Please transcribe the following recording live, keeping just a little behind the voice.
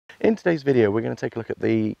In today's video, we're going to take a look at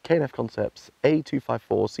the K&F Concept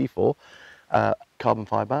A254C4 carbon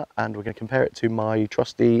fibre, and we're going to compare it to my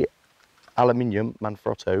trusty aluminium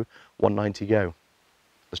Manfrotto 190 Go.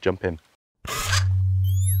 Let's jump in.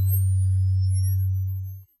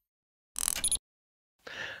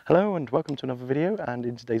 Hello and welcome to another video, and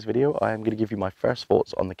in today's video I am going to give you my first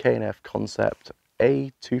thoughts on the K&F Concept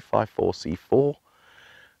A254C4,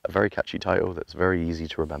 a very catchy title that's very easy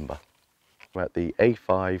to remember. We're at the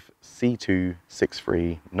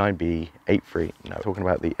A5C263 9B83. No, we're talking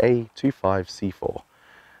about the A25C4.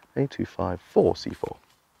 A254C4.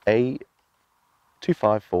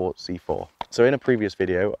 A254C4. So in a previous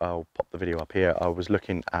video, I'll pop the video up here, I was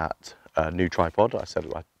looking at a new tripod. I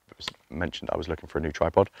mentioned I was looking for a new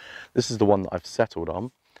tripod. This is the one that I've settled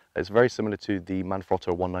on. It's very similar to the Manfrotto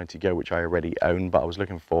 190 Go, which I already own, but I wasn't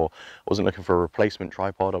looking for a replacement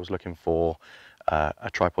tripod. I was looking for a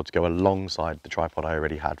tripod to go alongside the tripod I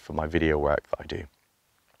already had for my video work that I do.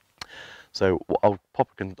 So I'll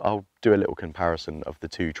do a little comparison of the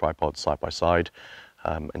two tripods side by side,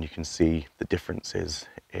 and you can see the differences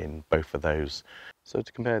in both of those. So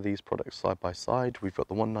to compare these products side by side, we've got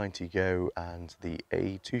the 190 Go and the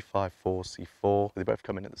A254C4. They both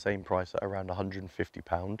come in at the same price at around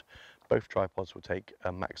 £150. Both tripods will take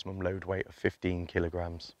a maximum load weight of 15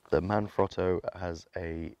 kilograms. The Manfrotto has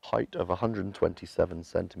a height of 127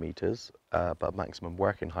 centimeters, but a maximum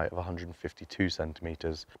working height of 152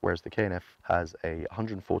 centimeters, whereas the K&F has a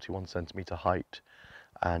 141 centimeter height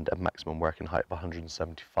and a maximum working height of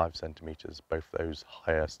 175 centimeters. Both those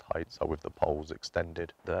highest heights are with the poles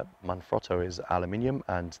extended. The Manfrotto is aluminium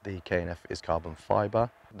and the K&F is carbon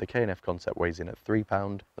fibre. The K&F Concept weighs in at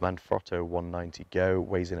 £3, the Manfrotto 190 Go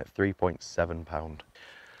weighs in at £3.7.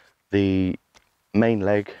 The main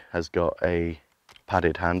leg has got a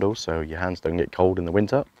padded handle, so your hands don't get cold in the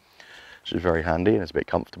winter, which is very handy and it's a bit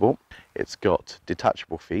comfortable. It's got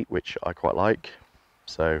detachable feet, which I quite like.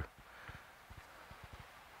 So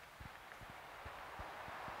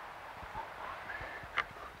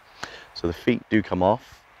the feet do come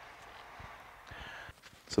off.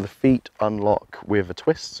 So the feet unlock with a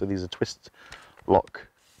twist. So these are twist lock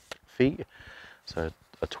feet. So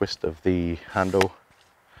a twist of the handle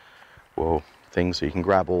will so you can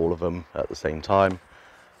grab all of them at the same time,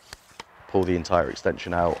 pull the entire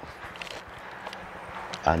extension out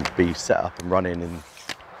and be set up and running in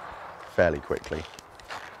fairly quickly.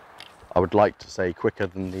 I would like to say quicker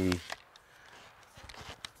than the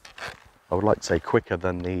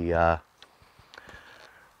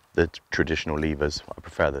traditional levers. I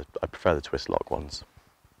prefer the twist lock ones.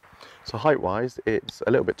 So height wise, it's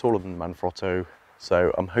a little bit taller than the Manfrotto,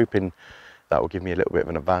 so I'm hoping that will give me a little bit of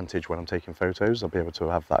an advantage when I'm taking photos. I'll be able to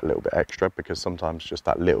have that little bit extra, because sometimes just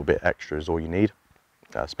that little bit extra is all you need,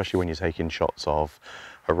 especially when you're taking shots of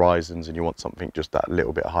horizons and you want something just that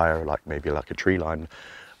little bit higher, like maybe like a tree line,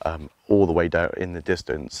 all the way down in the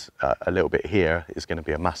distance. A little bit here is going to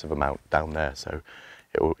be a massive amount down there, so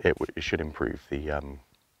it should improve your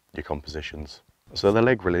compositions. So the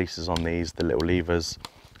leg releases on these, the little levers,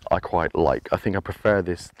 I quite like. I think I prefer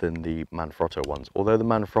this than the Manfrotto ones. Although the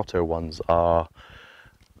Manfrotto ones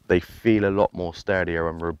they feel a lot more sturdier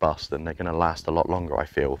and robust, and they're going to last a lot longer, I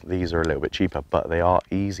feel. These are a little bit cheaper, but they are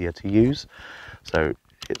easier to use. So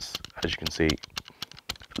it's, as you can see,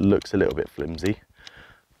 looks a little bit flimsy,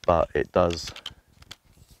 but it does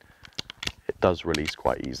release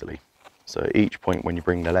quite easily. So at each point when you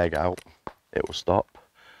bring the leg out, it will stop.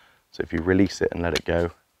 So if you release it and let it go,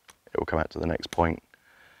 it will come out to the next point,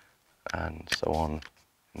 and so on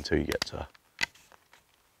until you get to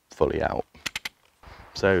fully out.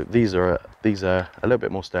 So these are a little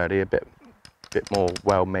bit more sturdy, a bit more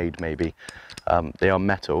well made maybe. They are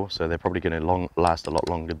metal, so they're probably going to last a lot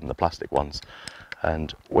longer than the plastic ones.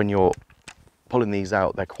 And when you're pulling these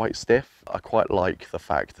out, they're quite stiff. I quite like the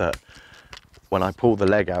fact that when I pull the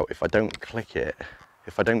leg out, if I don't click it,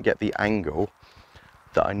 if I don't get the angle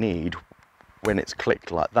that I need when it's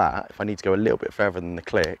clicked like that, if I need to go a little bit further than the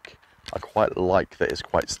click, I quite like that it's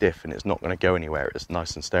quite stiff and it's not going to go anywhere. It's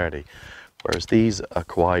nice and sturdy. Whereas these are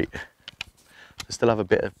they still have a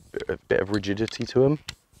bit of rigidity to them,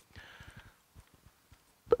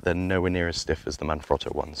 but they're nowhere near as stiff as the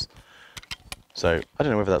Manfrotto ones. So I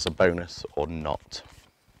don't know whether that's a bonus or not.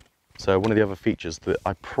 So one of the other features that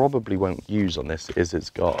I probably won't use on this is it's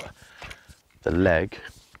got the leg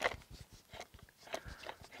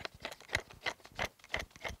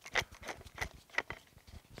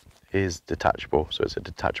is detachable, so it's a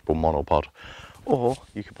detachable monopod. Or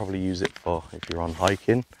you could probably use it for if you're on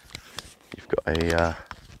hiking. You've got a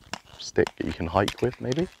stick that you can hike with,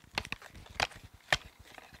 maybe.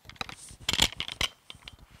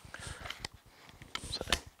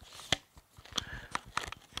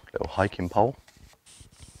 hiking pole.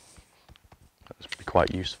 That's be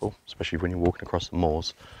quite useful, especially when you're walking across the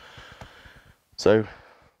moors. So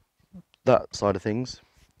that side of things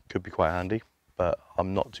could be quite handy, but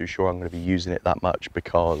I'm not too sure I'm going to be using it that much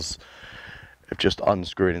because of just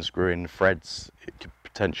unscrewing and screwing threads. It could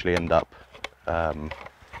potentially end up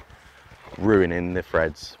ruining the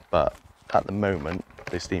threads, but at the moment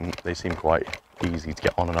they seem quite easy to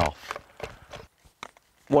get on and off.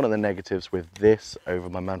 One of the negatives with this over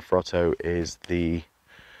my Manfrotto is the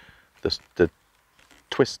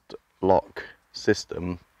twist lock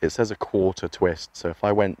system. It says a quarter twist, so if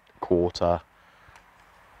I went quarter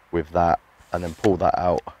with that and then pull that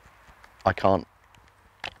out, I can't.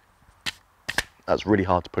 That's really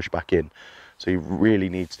hard to push back in, so you really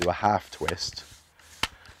need to do a half twist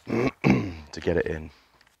to get it in.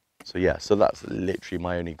 So yeah, so that's literally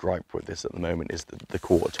my only gripe with this at the moment, is the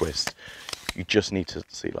quarter twist. You just need to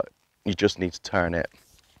see, like, you just need to turn it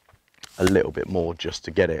a little bit more just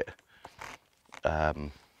to get it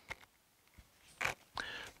to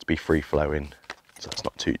be free flowing. So it's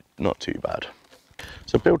not too bad.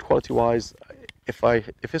 So build quality wise, if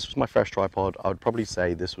this was my first tripod, I would probably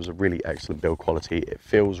say this was a really excellent build quality. It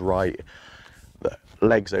feels right. The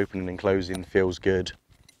legs opening and closing feels good.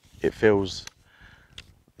 It feels,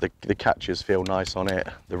 the catches feel nice on it.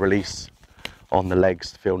 The release on the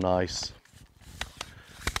legs feel nice.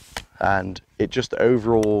 And it just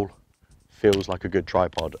overall feels like a good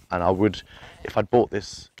tripod. And I would, if I'd bought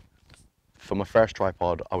this for my first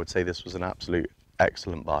tripod, I would say this was an absolute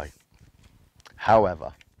excellent buy.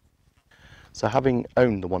 However, so having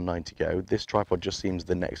owned the 190 Go, this tripod just seems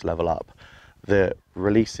the next level up. The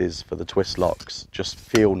releases for the twist locks just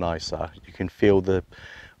feel nicer. You can feel the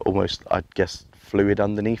almost, I guess, fluid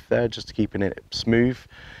underneath there, just keeping it smooth.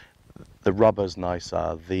 The rubber's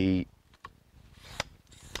nicer. The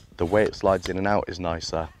way it slides in and out is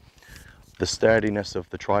nicer. The sturdiness of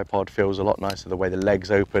the tripod feels a lot nicer. The way the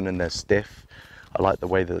legs open and they're stiff. I like the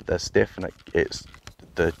way that they're stiff, and it's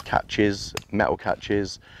the catches, metal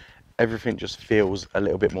catches. Everything just feels a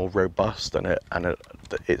little bit more robust, and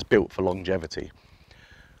it's built for longevity.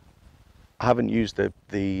 I haven't used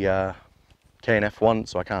the K&F one,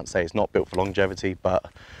 so I can't say it's not built for longevity,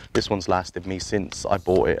 but this one's lasted me since I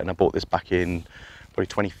bought it, and I bought this back in probably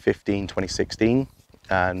 2015, 2016,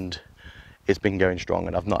 and it's been going strong,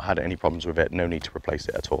 and I've not had any problems with it. No need to replace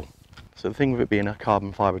it at all. So the thing with it being a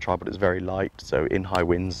carbon fibre tripod, it's very light, so in high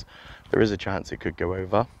winds there is a chance it could go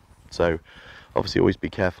over. So obviously always be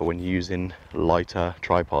careful when you're using lighter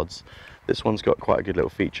tripods. This one's got quite a good little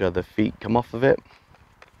feature. The feet come off of it,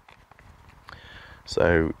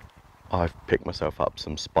 so I've picked myself up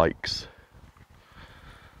some spikes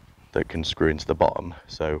that can screw into the bottom,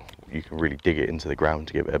 so you can really dig it into the ground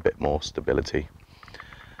to give it a bit more stability.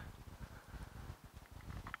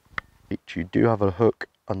 You do have a hook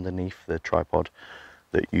underneath the tripod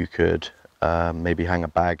that you could maybe hang a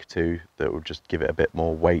bag to, that will just give it a bit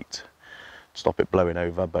more weight, stop it blowing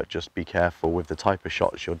over. But just be careful with the type of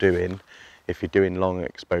shots you're doing. If you're doing long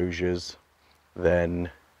exposures, then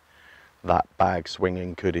that bag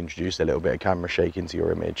swinging could introduce a little bit of camera shake into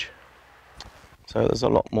your image. So there's a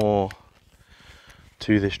lot more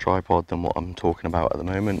to this tripod than what I'm talking about at the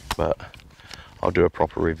moment, but I'll do a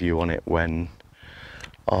proper review on it when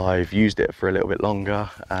I've used it for a little bit longer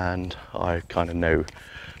and I kind of know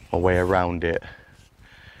my way around it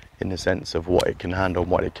in the sense of what it can handle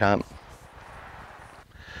and what it can't.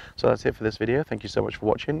 So that's it for this video. Thank you so much for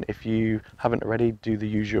watching. If you haven't already, do the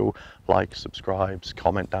usual, like, subscribe,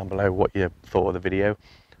 comment down below what you thought of the video.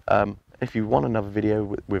 If you want another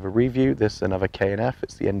video with a review, this is another K&F.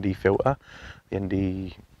 It's the ND filter, the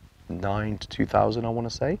ND9 to 2000, I want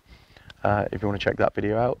to say. If you want to check that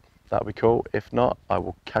video out, that'd be cool. If not, I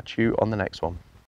will catch you on the next one.